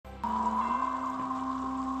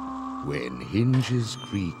when hinges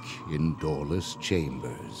creak in doorless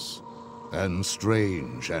chambers, and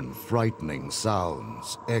strange and frightening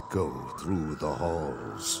sounds echo through the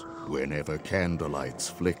halls, whenever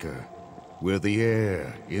candlelights flicker, where the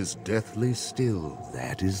air is deathly still,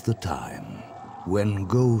 that is the time when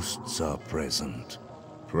ghosts are present,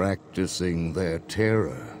 practicing their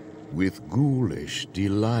terror with ghoulish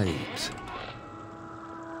delight.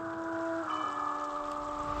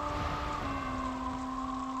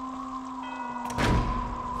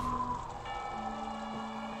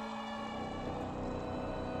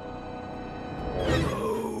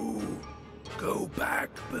 Go back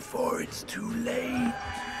before it's too late.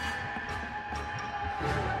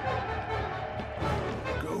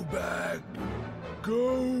 Go back.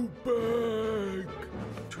 Go back.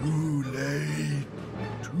 Too late.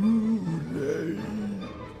 Too late.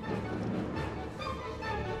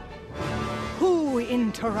 Who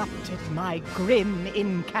interrupted my grim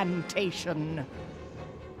incantation?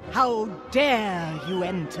 How dare you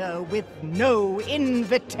enter with no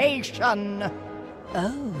invitation?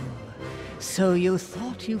 Oh, so you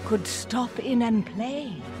thought you could stop in and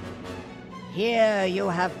play? Here you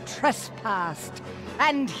have trespassed,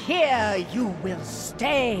 and here you will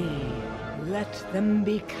stay. Let them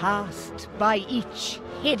be cast by each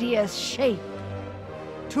hideous shape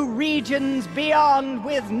to regions beyond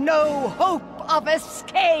with no hope of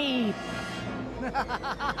escape.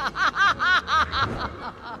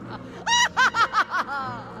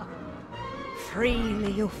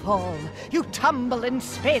 Freely you fall, you tumble and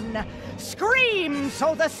spin. Scream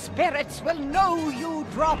so the spirits will know you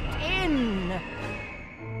dropped in.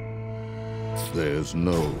 There's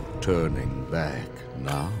no turning back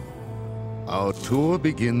now. Our tour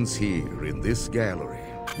begins here in this gallery,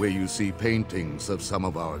 where you see paintings of some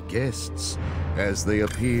of our guests as they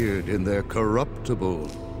appeared in their corruptible,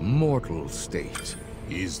 mortal state.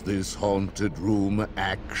 Is this haunted room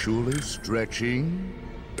actually stretching?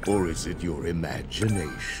 Or is it your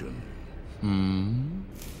imagination?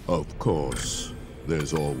 Of course,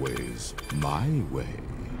 there's always my way.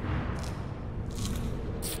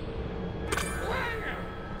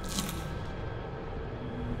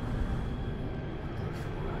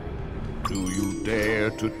 Do you dare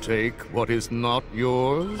to take what is not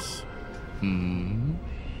yours?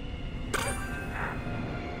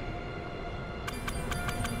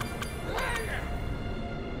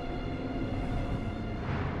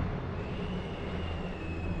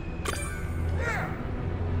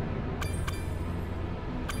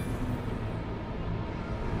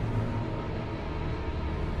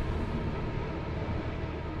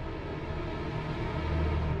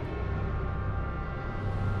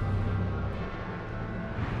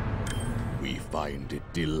 We find it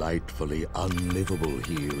delightfully unlivable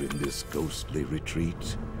here in this ghostly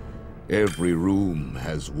retreat. Every room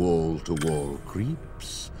has wall-to-wall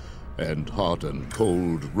creeps, and hot and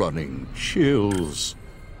cold running chills.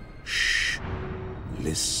 Shh!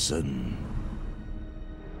 Listen.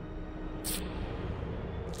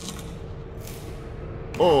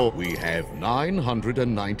 Oh, we have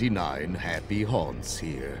 999 happy haunts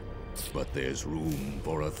here, but there's room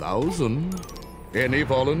for 1,000. Any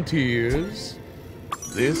volunteers?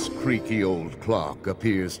 This creaky old clock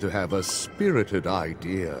appears to have a spirited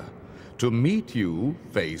idea to meet you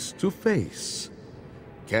face to face.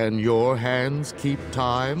 Can your hands keep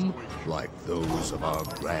time like those of our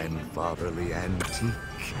grandfatherly antique?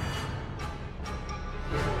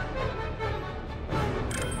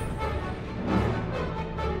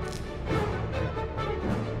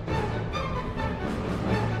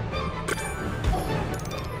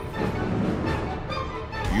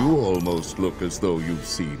 You almost look as though you've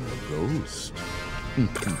seen a ghost.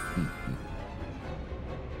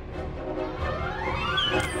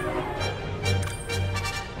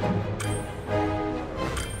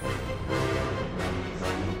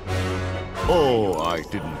 Oh, I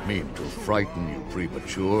didn't mean to frighten you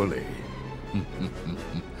prematurely.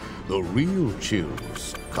 The real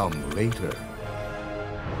chills come later.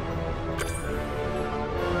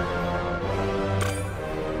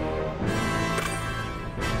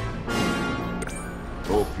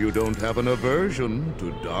 Hope you don't have an aversion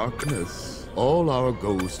to darkness. All our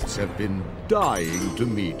ghosts have been dying to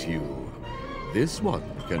meet you. This one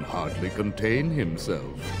can hardly contain himself.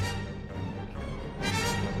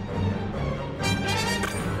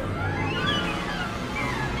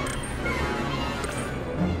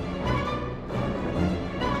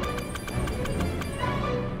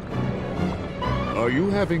 Are you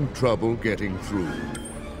having trouble getting through?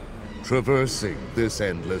 Traversing this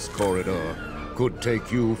endless corridor could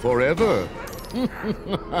take you forever.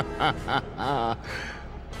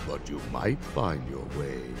 But you might find your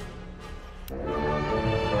way.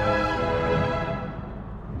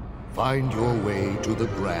 Find your way to the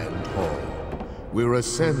Grand Hall. We're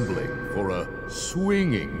assembling for a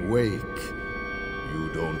swinging wake. You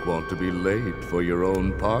don't want to be late for your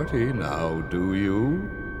own party now, do you?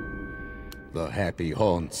 The happy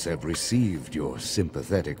haunts have received your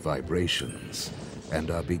sympathetic vibrations and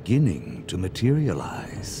are beginning to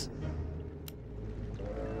materialize.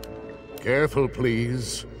 Careful,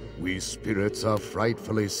 please. We spirits are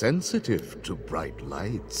frightfully sensitive to bright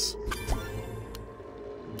lights.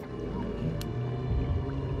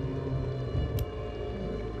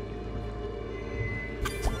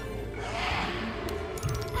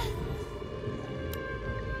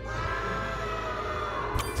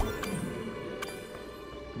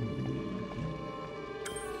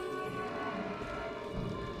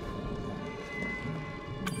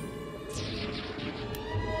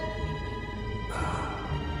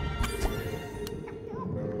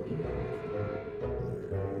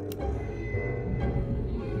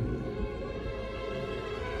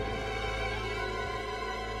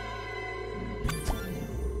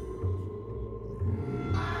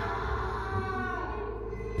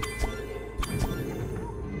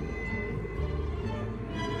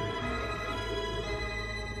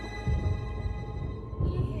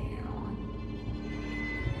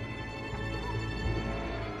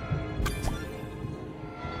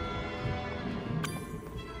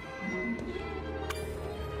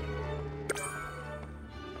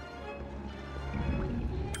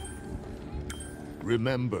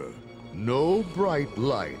 Remember, no bright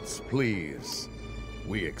lights, please.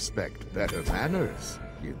 We expect better manners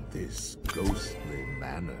in this ghostly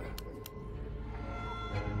manner.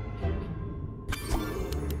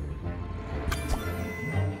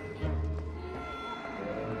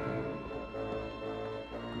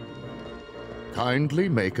 Kindly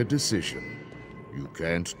make a decision. You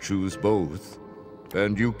can't choose both,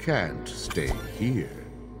 and you can't stay here.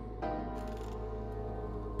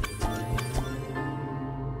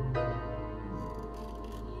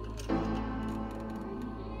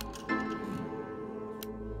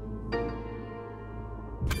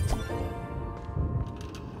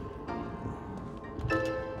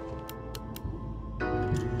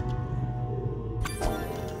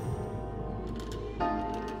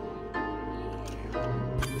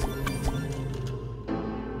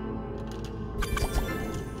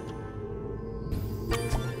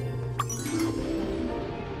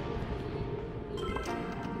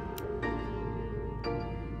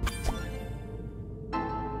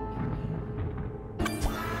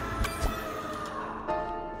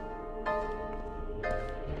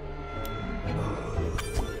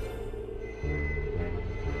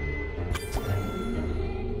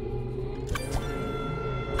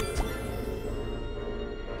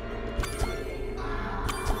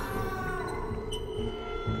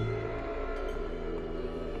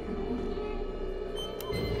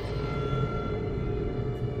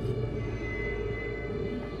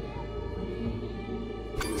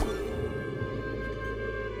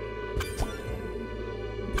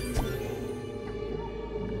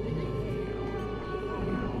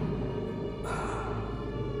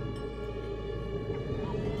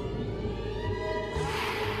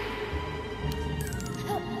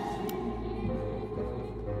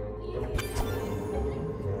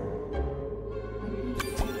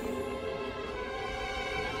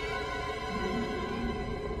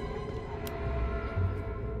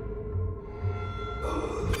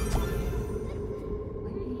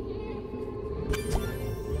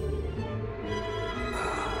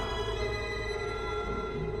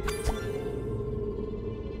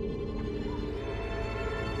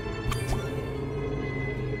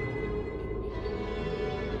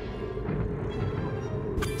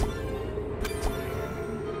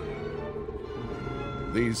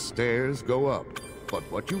 These stairs go up, but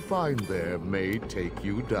what you find there may take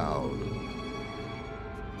you down.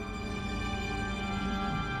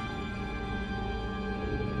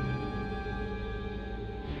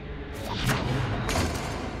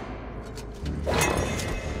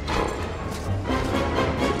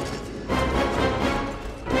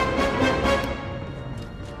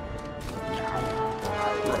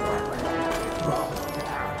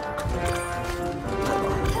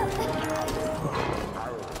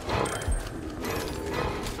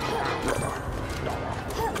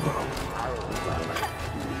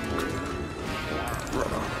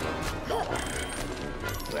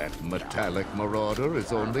 Metallic Marauder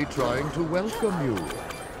is only trying to welcome you.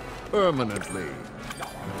 Permanently.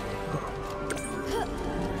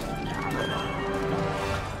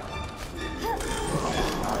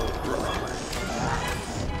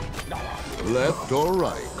 Left or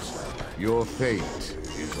right, Your fate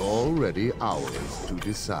is already ours to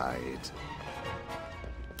decide.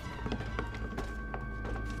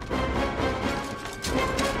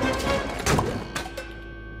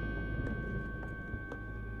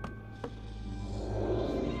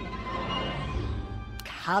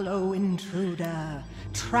 Callow intruder,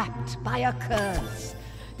 trapped by a curse.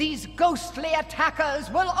 These ghostly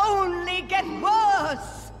attackers will only get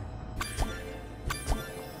worse!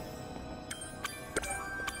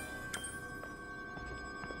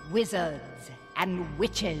 Wizards and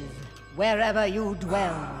witches, wherever you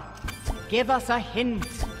dwell, give us a hint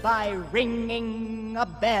by ringing a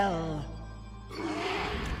bell.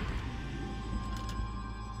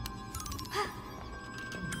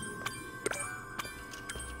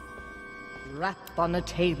 Rap on a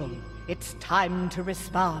table, it's time to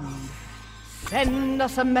respond. Send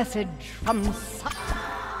us a message from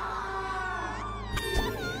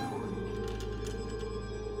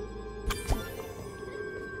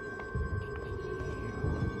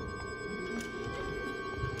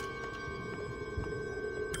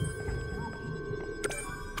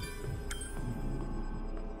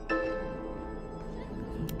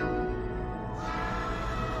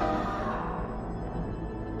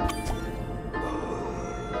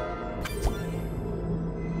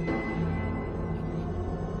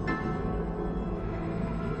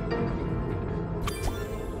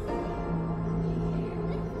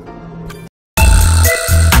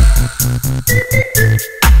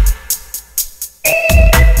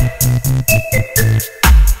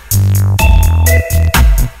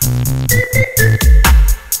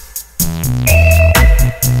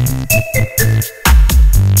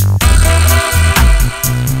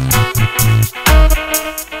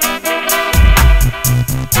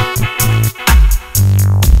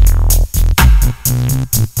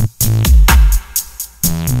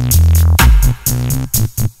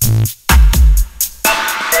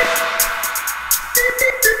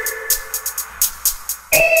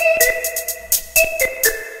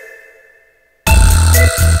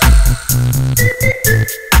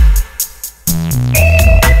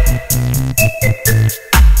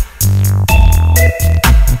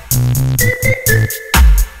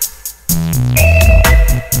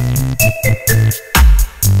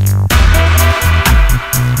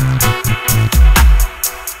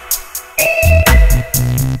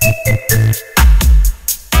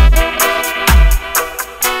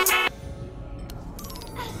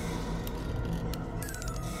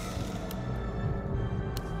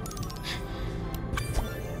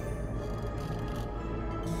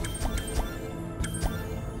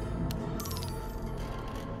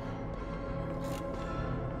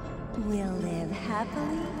We'll live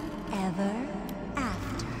happily ever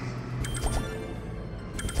after.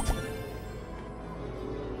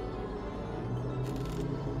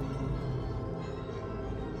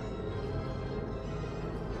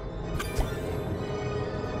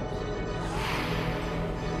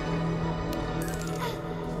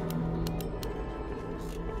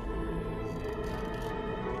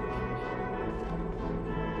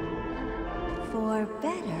 For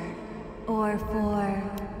better or for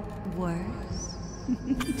worse?